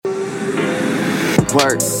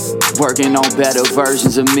Working on better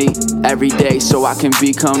versions of me every day so I can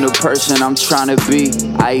become the person I'm trying to be.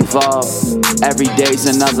 I evolve. Every day's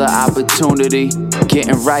another opportunity.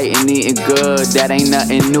 Getting right and eating good, that ain't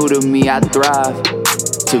nothing new to me. I thrive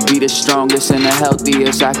to be the strongest and the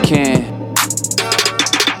healthiest I can.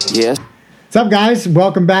 Yes. What's up, guys?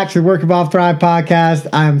 Welcome back to the Work, Evolve, Thrive podcast.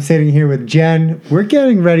 I'm sitting here with Jen. We're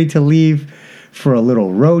getting ready to leave for a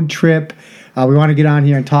little road trip. We want to get on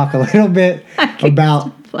here and talk a little bit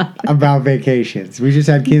about vacations. We just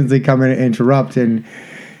had Kinsley come in and interrupt and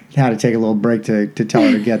had to take a little break to tell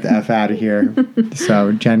her to get the F out of here.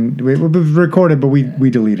 So, Jen, it was recorded, but we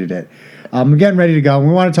deleted it. We're getting ready to go.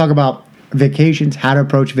 We want to talk about vacations, how to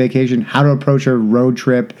approach vacation, how to approach a road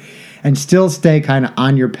trip, and still stay kind of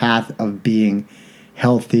on your path of being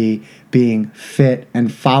healthy, being fit,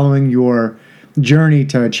 and following your journey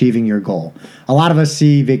to achieving your goal. A lot of us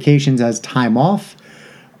see vacations as time off,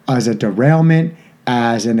 as a derailment,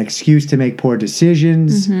 as an excuse to make poor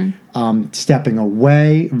decisions, stepping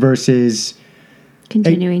away versus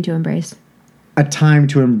continuing to embrace a time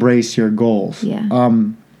to embrace your goals. Yeah.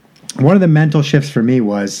 One of the mental shifts for me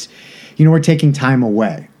was, we're taking time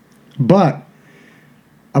away, but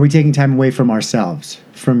are we taking time away from ourselves,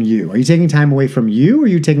 from you? Are you taking time away from you, or are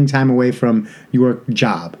you taking time away from your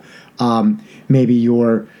job? Maybe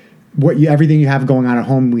everything you have going on at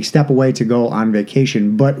home. We step away to go on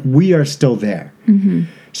vacation, but we are still there. Mm-hmm.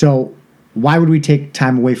 So why would we take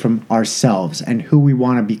time away from ourselves and who we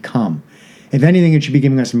want to become? If anything, it should be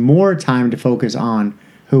giving us more time to focus on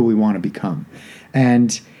who we want to become.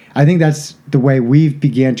 And I think that's the way we've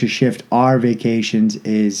began to shift our vacations,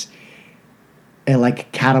 is like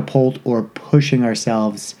catapult or pushing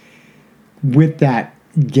ourselves with that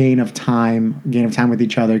gain of time with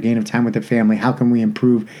each other, gain of time with the family. How can we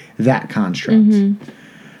improve that construct?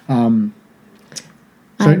 Mm-hmm.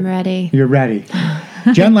 I'm ready. You're ready.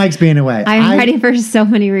 Jen likes being away. I'm ready for so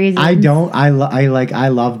many reasons. I don't. I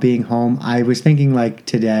love being home. I was thinking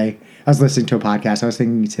today, I was listening to a podcast. I was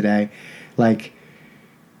thinking today,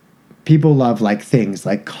 people love things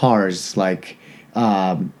like cars,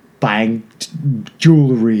 buying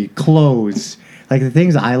jewelry, clothes. The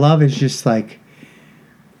things I love is just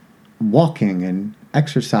walking and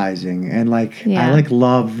exercising, and I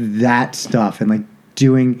love that stuff and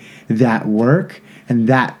doing that work, and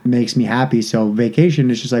that makes me happy. So vacation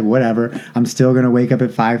is just whatever. I'm still gonna wake up at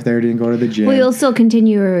 5:30 and go to the gym. Well, you'll still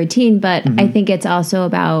continue a routine, but I think it's also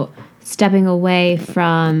about stepping away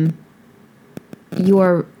from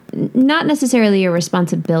your, not necessarily your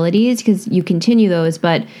responsibilities, because you continue those,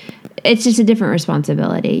 but it's just a different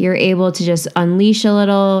responsibility. You're able to just unleash a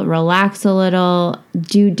little, relax a little,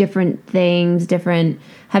 do different things,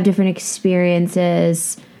 have different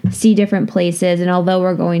experiences, see different places. And although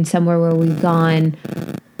we're going somewhere where we've gone,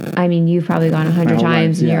 you've probably gone 100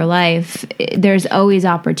 times in your life, there's always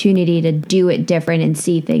opportunity to do it different and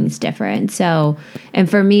see things different. So, and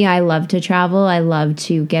for me, I love to travel. I love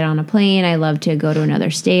to get on a plane. I love to go to another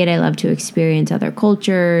state. I love to experience other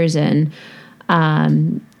cultures and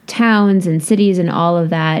towns and cities and all of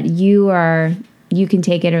that. You can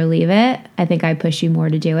take it or leave it. I think I push you more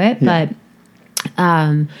to do it, but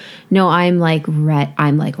no, I'm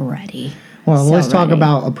ready. Well, let's talk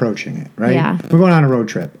about approaching it, right? Yeah. We're going on a road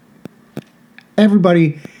trip.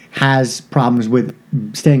 Everybody has problems with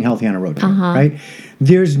staying healthy on a road trip, right?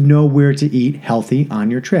 There's nowhere to eat healthy on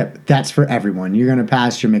your trip. That's for everyone. You're going to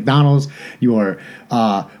pass your McDonald's, your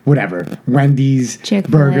Wendy's, Chick-fil-A,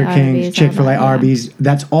 Burger King, Arby's, Chick-fil-A, yeah. Arby's.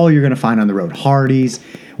 That's all you're going to find on the road. Hardee's,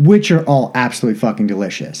 which are all absolutely fucking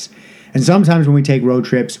delicious. And sometimes when we take road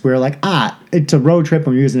trips, we're it's a road trip,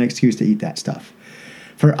 and we use an excuse to eat that stuff.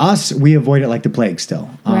 For us, we avoid it like the plague still.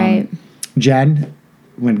 Right. Jen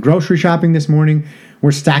went grocery shopping this morning.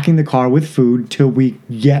 We're stacking the car with food till we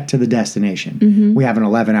get to the destination. Mm-hmm. We have an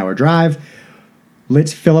 11-hour drive.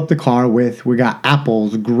 Let's fill up the car we got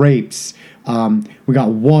apples, grapes, we got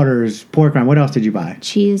waters, pork rind. What else did you buy?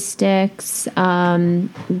 Cheese sticks.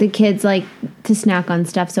 The kids like to snack on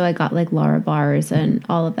stuff, so I got Lara bars and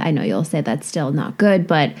all of that. I know you'll say that's still not good,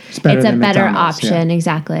 but it's a better McDonald's, option. Yeah.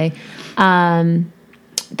 Exactly.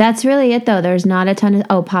 That's really it, though. There's not a ton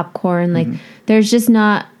of popcorn. There's just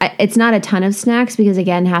not. It's not a ton of snacks because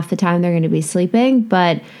again, half the time they're going to be sleeping.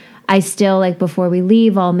 But I still before we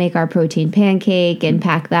leave, I'll make our protein pancake and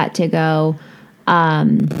pack that to go.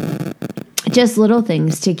 Just little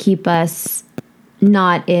things to keep us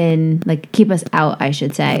not in, like, keep us out, I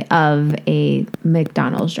should say, of a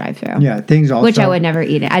McDonald's drive-thru. Yeah, things also... Which I would never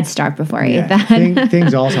eat it. I'd starve before I ate that.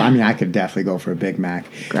 Things also... I mean, I could definitely go for a Big Mac.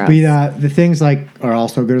 Gross. But the things like are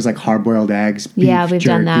also good as like hard-boiled eggs, beef we've jerky.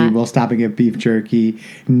 done that. We'll stop and get beef jerky.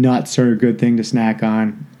 Nuts are a good thing to snack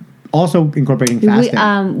on. Also incorporating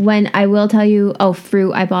fasting. When I will tell you,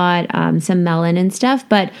 fruit, I bought some melon and stuff.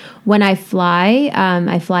 But when I fly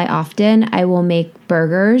often, I will make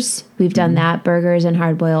burgers. We've done that, burgers and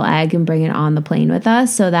hard-boiled egg, and bring it on the plane with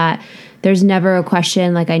us so that there's never a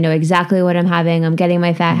question. Like, I know exactly what I'm having. I'm getting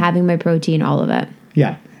my fat, having my protein, all of it.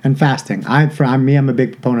 Yeah. And fasting. I'm a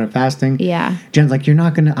big proponent of fasting. Yeah. Jen's like,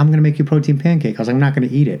 I'm going to make you protein pancake. I was like, I'm not going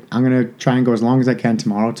to eat it. I'm going to try and go as long as I can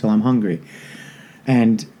tomorrow till I'm hungry.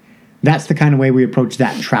 And that's the kind of way we approach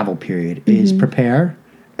that travel period, is prepare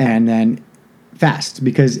and then fast.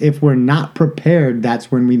 Because if we're not prepared,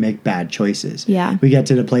 that's when we make bad choices. Yeah. We get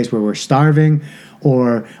to the place where we're starving,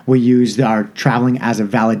 or we use our traveling as a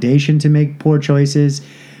validation to make poor choices.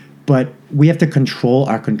 But we have to control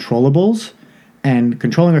our controllables, and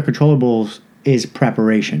controlling our controllables is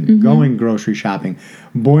preparation. Going grocery shopping,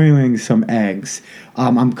 boiling some eggs.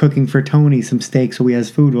 I'm cooking for Tony some steak so he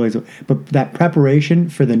has food. But that preparation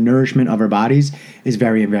for the nourishment of our bodies is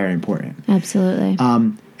very, very important. Absolutely.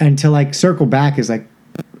 And to like circle back is like,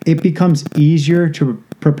 it becomes easier to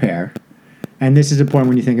prepare. And this is important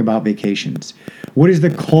when you think about vacations. What is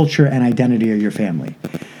the culture and identity of your family?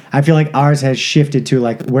 I feel like ours has shifted to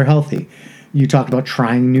like, we're healthy. You talked about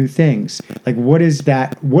trying new things. Like, what is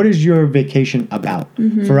that? What is your vacation about?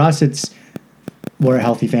 For us, we're a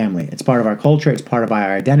healthy family. It's part of our culture. It's part of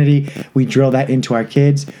our identity. We drill that into our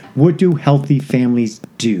kids. What do healthy families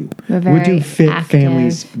do? What do fit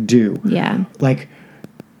families do? Yeah. Like,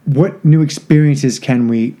 what new experiences can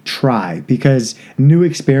we try? Because new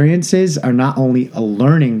experiences are not only a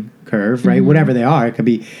learning curve, right? Whatever they are. It could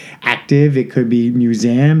be active, it could be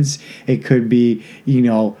museums, it could be,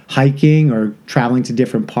 hiking or traveling to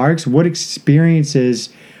different parks. What experiences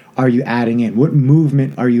are you adding in? What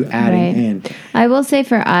movement are you adding in? I will say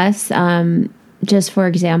for us, just for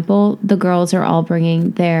example, the girls are all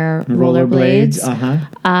bringing their rollerblades.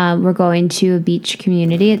 We're going to a beach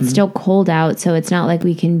community. It's still cold out, so it's not like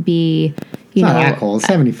we can be... It's not that cold.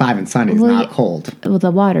 75 and sunny is not cold. Well,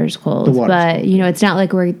 the water's cold. But, it's not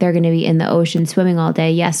like they're going to be in the ocean swimming all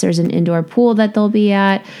day. Yes, there's an indoor pool that they'll be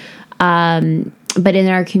at. But in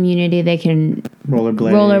our community, they can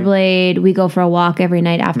rollerblade. We go for a walk every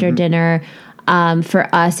night after dinner.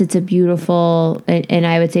 For us, it's a beautiful and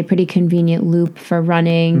I would say pretty convenient loop for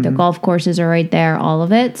running. The golf courses are right there, all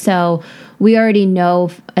of it. So we already know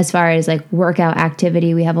as far as like workout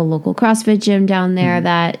activity, we have a local CrossFit gym down there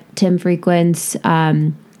that Tim frequents.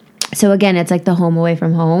 So again, it's like the home away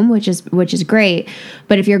from home, which is great.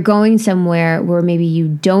 But if you're going somewhere where maybe you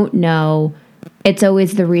don't know, it's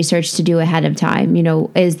always the research to do ahead of time.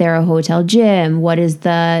 Is there a hotel gym? What is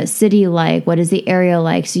the city like? What is the area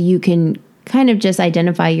like? So you can kind of just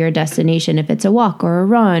identify your destination, if it's a walk or a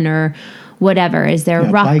run or whatever. Is there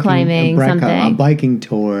rock climbing, something? A biking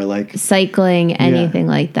tour, like cycling, anything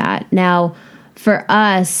like that. Now, for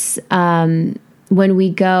us, when we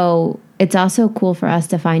go, it's also cool for us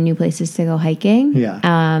to find new places to go hiking. Yeah.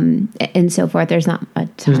 And so forth. There's not a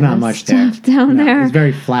ton There's not much stuff down there. It's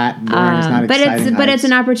very flat, boring. It's not exciting. But it's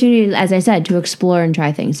an opportunity, as I said, to explore and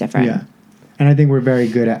try things different. Yeah. And I think we're very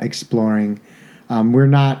good at exploring. We're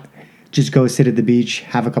not just go sit at the beach,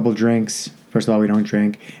 have a couple drinks. First of all, we don't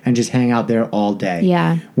drink, and just hang out there all day.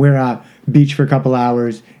 Yeah. We're beach for a couple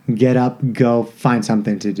hours, get up, go, find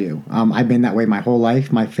something to do. I've been that way my whole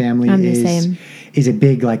life. My family is a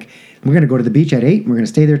big, like, we're going to go to the beach at 8, we're going to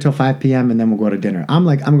stay there till 5 p.m., and then we'll go to dinner. I'm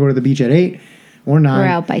like, I'm going to go to the beach at 8 or 9. We're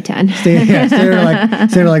out by 10. Stay there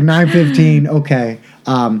like 9:15. Okay.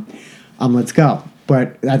 Let's go.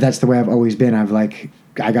 But that's the way I've always been.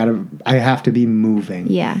 I have to be moving.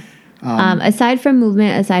 Yeah. Aside from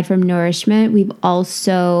movement, aside from nourishment,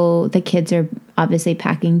 the kids are obviously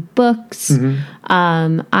packing books.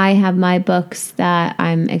 I have my books that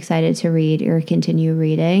I'm excited to read or continue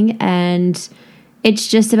reading. And it's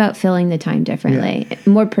just about filling the time differently. Yeah.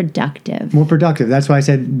 More productive. That's why I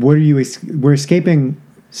said, we're escaping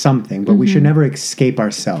something, but we should never escape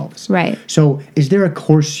ourselves. Right. So is there a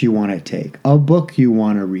course you want to take? A book you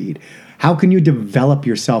want to read? How can you develop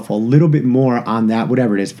yourself a little bit more on that,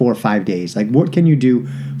 whatever it is, 4 or 5 days? Like, what can you do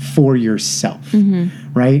for yourself,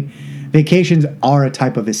 right? Vacations are a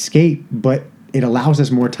type of escape, but it allows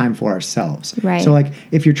us more time for ourselves. Right. So, like,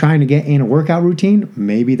 if you're trying to get in a workout routine,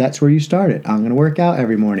 maybe that's where you start it. I'm going to work out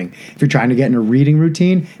every morning. If you're trying to get in a reading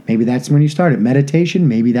routine, maybe that's when you start it. Meditation,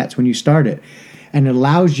 maybe that's when you start it. And it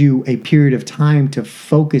allows you a period of time to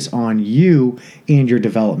focus on you and your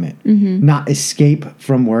development, not escape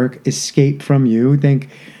from work, escape from you. I think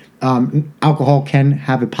alcohol can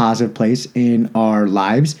have a positive place in our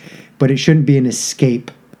lives, but it shouldn't be an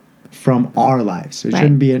escape from our lives. So it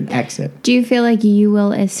shouldn't be an exit. Do you feel like you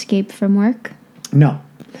will escape from work? No.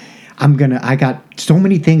 I got so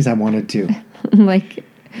many things I want to do. like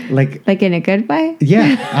in a good way?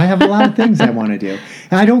 Yeah, I have a lot of things I want to do.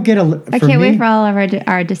 And I don't get I can't wait for all of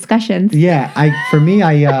our discussions. Yeah, I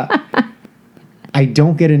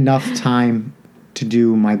don't get enough time to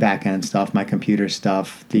do my back end stuff, my computer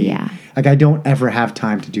stuff. Like I don't ever have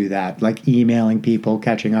time to do that. Like emailing people,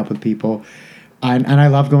 catching up with people. And I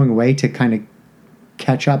love going away to kind of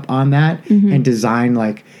catch up on that and design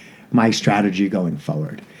like my strategy going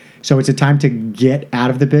forward. So it's a time to get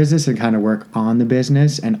out of the business and kind of work on the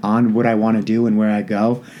business and on what I want to do and where I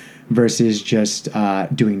go versus just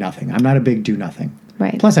doing nothing. I'm not a big do nothing.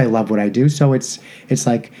 Right. Plus, I love what I do. So it's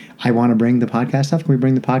like, I want to bring the podcast stuff. Can we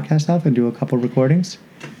bring the podcast stuff and do a couple recordings?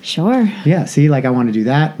 Sure. Yeah. See, like I want to do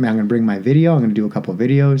that. I'm going to bring my video. I'm going to do a couple of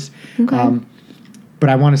videos. Okay. But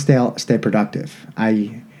I want to stay productive.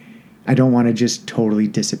 I don't want to just totally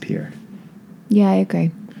disappear. Yeah, I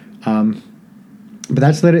agree. But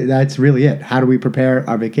that's really it. How do we prepare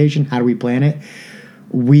our vacation? How do we plan it?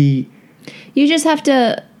 You just have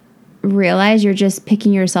to realize you're just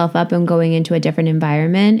picking yourself up and going into a different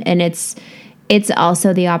environment. And it's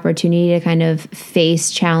also the opportunity to kind of face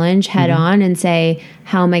challenge head on and say,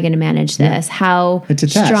 how am I going to manage this? Yeah. How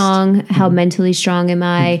strong, how mentally strong am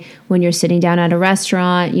I when you're sitting down at a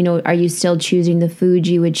restaurant? Are you still choosing the food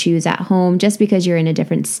you would choose at home? Just because you're in a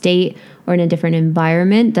different state or in a different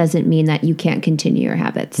environment doesn't mean that you can't continue your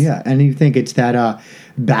habits. Yeah. And you think it's that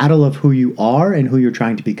battle of who you are and who you're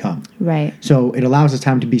trying to become. Right. So it allows us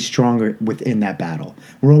time to be stronger within that battle.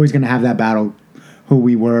 We're always going to have that battle, who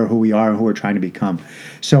we were, who we are, and who we're trying to become.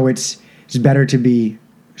 So it's better to be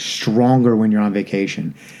stronger when you're on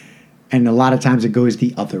vacation. And a lot of times it goes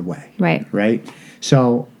the other way. Right?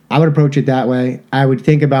 So I would approach it that way. I would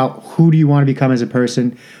think about who do you want to become as a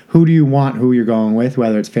person? Who do you want who you're going with,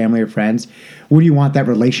 whether it's family or friends? What do you want that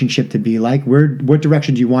relationship to be like? What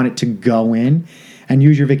direction do you want it to go in? And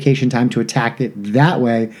use your vacation time to attack it that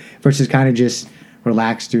way versus kind of just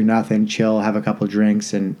relax, do nothing, chill, have a couple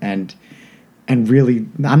drinks, and really,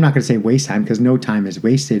 I'm not going to say waste time because no time is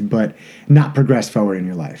wasted, but not progress forward in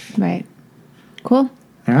your life. Right. Cool.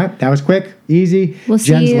 All right. That was quick, easy. We'll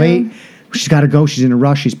see Jen's you. late. She's got to go. She's in a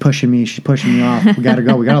rush. She's pushing me off. We got to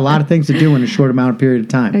go. We got a lot of things to do in a short amount of period of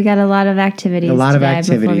time. We got a lot of activities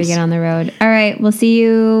before we get on the road. All right. We'll see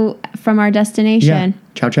you from our destination. Yeah.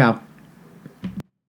 Ciao, ciao.